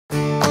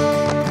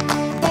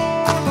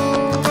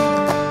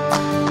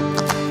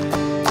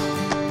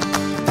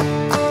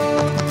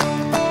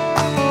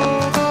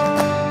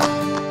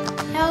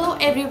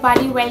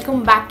everybody,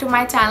 welcome back to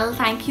my channel.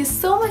 Thank you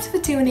so much for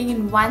tuning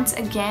in once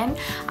again.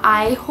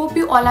 I hope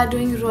you all are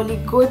doing really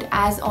good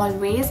as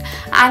always,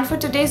 and for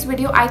today's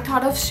video I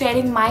thought of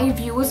sharing my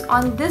views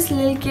on this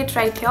little kit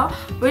right here,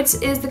 which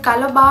is the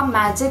Colorbar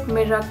Magic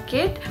Mirror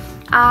Kit.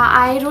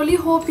 I really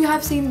hope you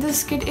have seen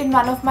this kit in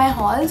one of my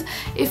hauls.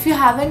 If you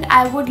haven't,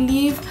 I would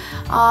leave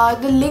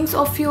the links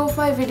of few of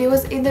my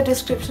videos in the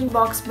description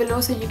box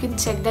below so you can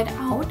check that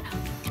out.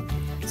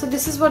 So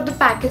this is what the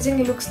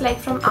packaging looks like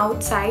from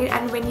outside,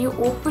 and when you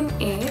open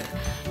it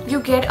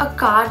you get a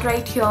card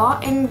right here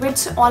in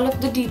which all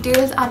of the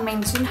details are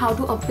mentioned, how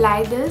to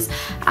apply this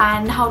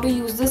and how to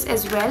use this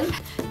as well.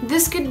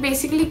 This kit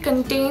basically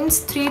contains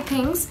 3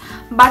 things,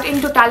 but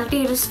in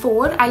totality it is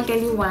 4. I'll tell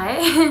you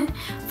why.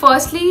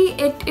 Firstly,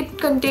 it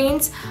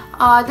contains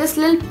this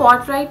little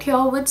pot right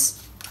here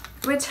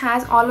which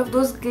has all of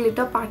those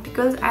glitter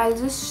particles. I'll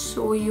just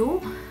show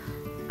you.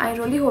 I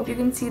really hope you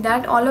can see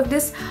that. All of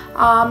this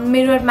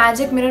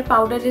magic mirror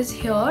powder is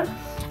here.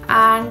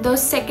 And the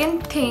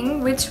second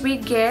thing which we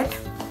get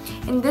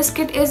in this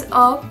kit is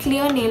a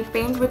clear nail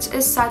paint, which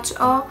is such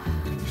a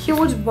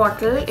huge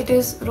bottle. It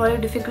is really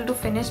difficult to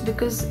finish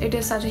because it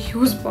is such a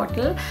huge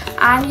bottle.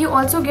 And you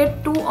also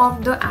get 2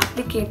 of the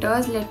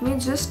applicators. Let me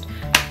just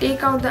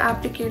take out the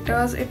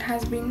applicators. It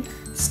has been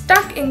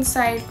stuck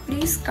inside.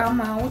 Please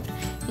come out.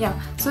 Yeah,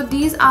 so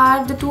these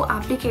are the 2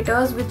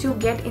 applicators which you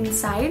get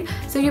inside.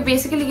 So you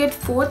basically get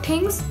 4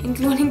 things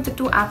including the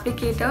 2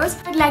 applicators.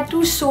 I'd like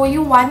to show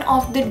you one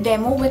of the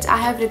demo which I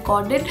have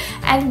recorded,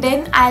 and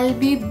then I'll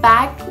be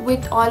back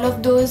with all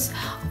of those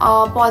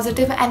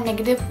positive and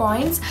negative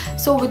points.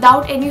 So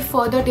without any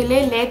further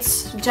delay,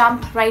 let's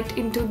jump right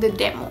into the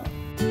demo.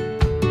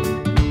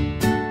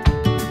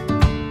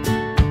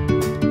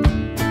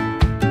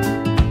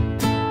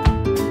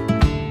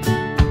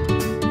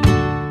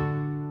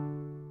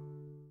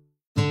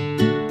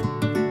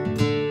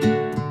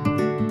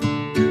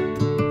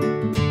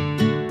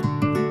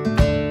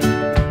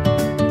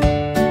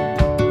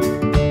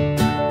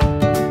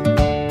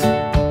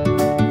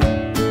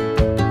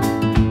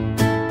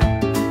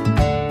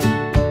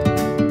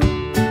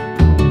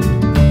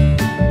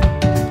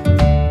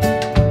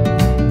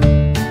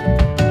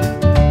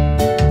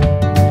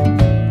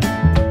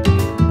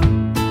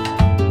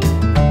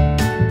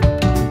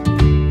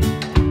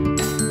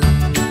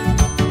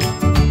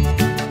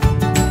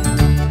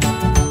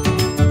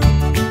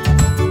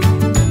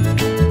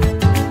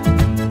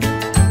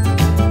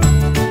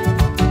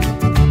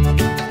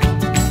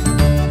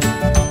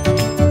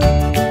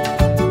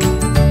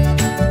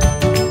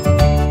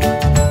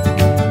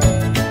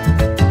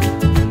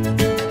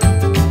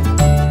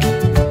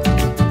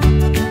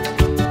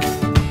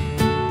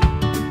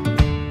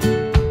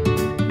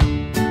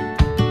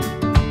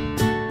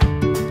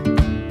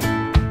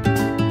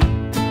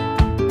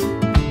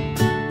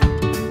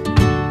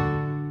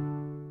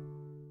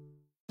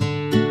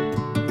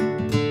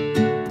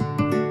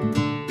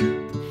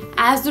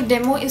 As the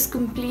demo is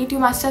complete, you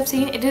must have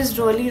seen it is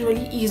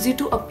really easy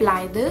to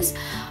apply this.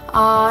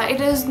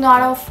 It is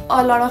not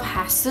a lot of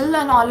hassle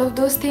and all of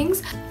those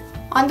things.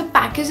 On the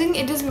packaging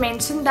it is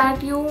mentioned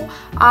that you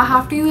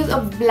have to use a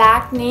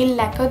black nail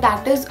lacquer,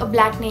 that is a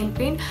black nail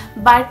paint,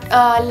 but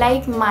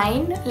like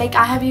mine, like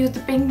I have used the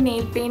pink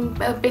nail paint,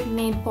 pink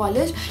nail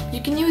polish. You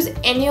can use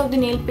any of the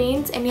nail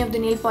paints, any of the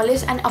nail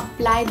polish, and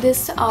apply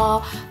this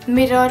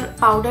mirror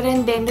powder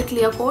and then the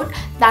clear coat.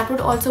 That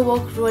would also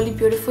work really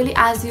beautifully,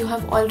 as you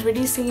have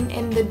already seen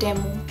in the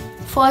demo.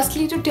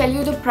 Firstly, to tell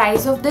you the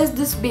price of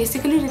this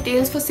basically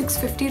retails for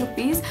 650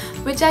 rupees,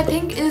 which I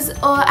think is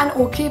an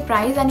okay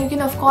price, and you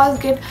can of course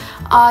get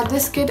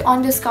this kit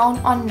on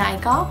discount on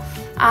Nykaa.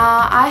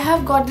 I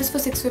have got this for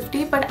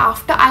 650, but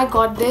after I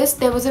got this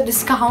there was a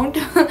discount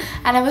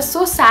and I was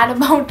so sad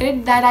about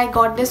it that I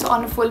got this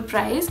on a full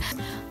price.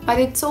 But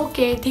it's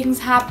okay, things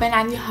happen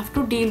and you have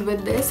to deal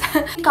with this.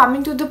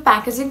 Coming to the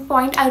packaging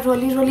point, I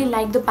really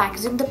like the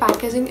packaging. The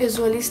packaging is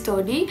really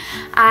sturdy.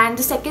 And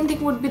the second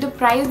thing would be the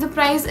price. The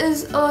price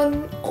is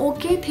an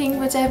okay thing,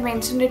 which I have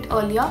mentioned it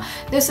earlier.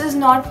 This is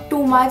not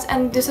too much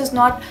and this is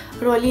not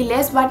really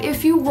less, but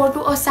if you go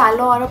to a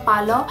salon or a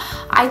parlor,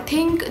 I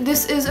think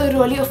this is a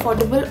really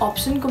affordable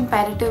option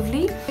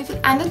comparatively.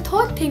 And the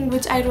third thing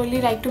which I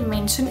really like to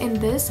mention in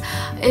this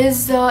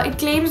is it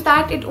claims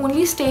that it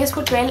only stays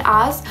for 12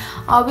 hours,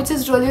 which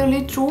is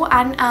really true.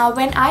 And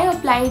when I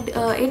applied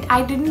it,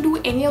 I didn't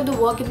do any of the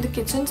work in the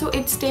kitchen, so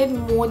it stayed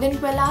more than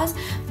 12 hours,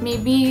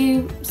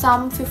 maybe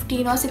some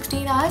 15 or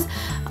 16 hours,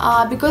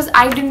 because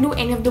I didn't do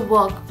any of the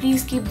work.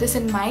 Please keep this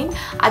in mind,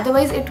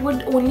 otherwise it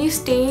would only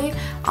stay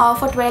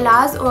for 12 hours.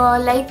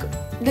 Like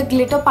the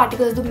glitter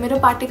particles, the mirror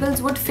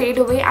particles would fade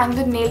away and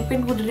the nail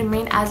paint would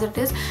remain as it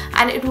is,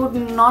 and it would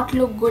not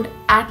look good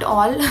at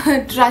all.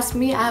 Trust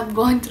me, I have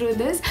gone through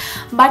this.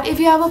 But if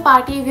you have a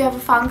party, if you have a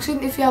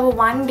function, if you have a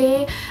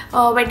one-day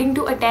wedding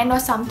to attend or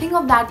something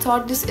of that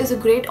sort, this is a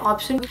great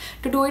option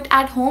to do it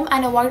at home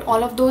and avoid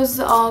all of those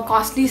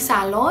costly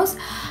salons,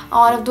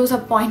 all of those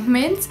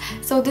appointments.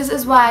 So this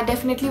is why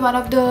definitely one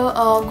of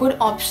the good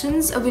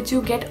options which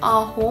you get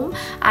home.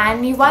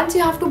 And once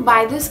you have to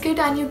buy this kit,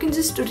 and you can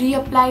just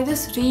reapply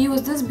this,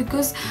 reuse this,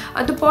 because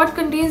the pot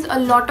contains a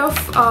lot of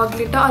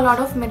glitter, a lot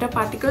of mirror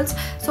particles.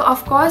 So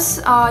of course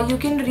you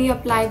can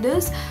reapply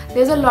this.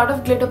 There's a lot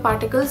of glitter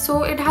particles,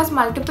 so it has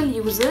multiple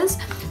uses.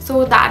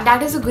 So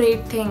that is a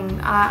great thing.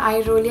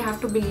 I really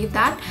have to believe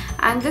that.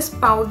 And this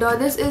powder,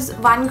 this is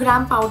 1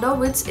 gram powder,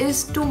 which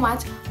is too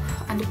much,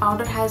 and the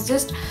powder has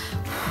just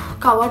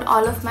covered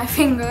all of my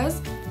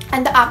fingers.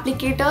 And the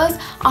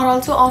applicators are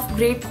also of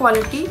great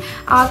quality.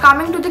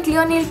 Coming to the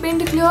clear nail paint,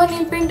 the clear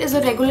nail paint is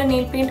a regular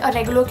nail paint, a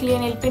regular clear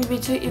nail paint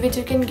which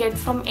you can get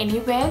from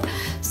anywhere.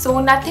 So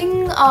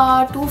nothing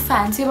too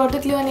fancy about the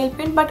clear nail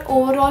paint, but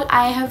overall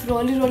I have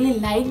really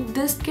liked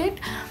this kit.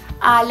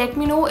 Let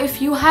me know if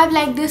you have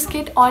liked this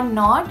kit or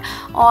not,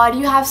 or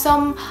you have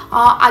some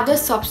other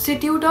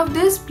substitute of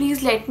this.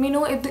 Please let me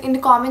know in the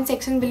comment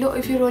section below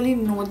if you really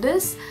know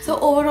this. So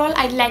overall,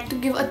 I'd like to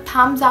give a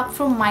thumbs up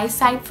from my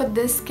side for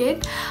this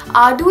kit.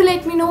 Do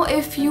let me know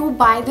if you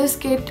buy this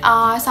kit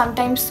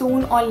sometime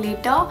soon or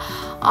later.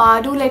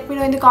 Do let me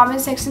know in the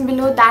comment section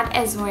below that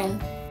as well.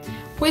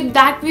 With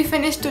that, we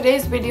finished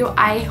today's video.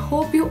 I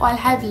hope you all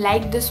have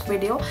liked this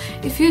video.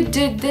 If you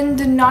did, then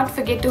do not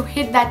forget to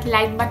hit that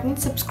like button,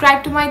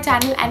 subscribe to my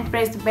channel and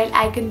press the bell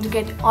icon to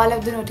get all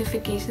of the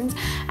notifications.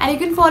 And you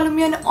can follow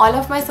me on all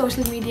of my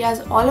social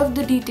medias. All of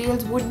the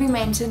details would be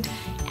mentioned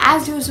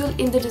as usual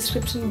in the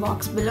description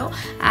box below.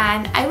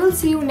 And I will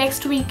see you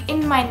next week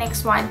in my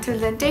next one. Till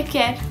then, take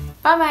care.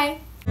 Bye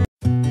bye.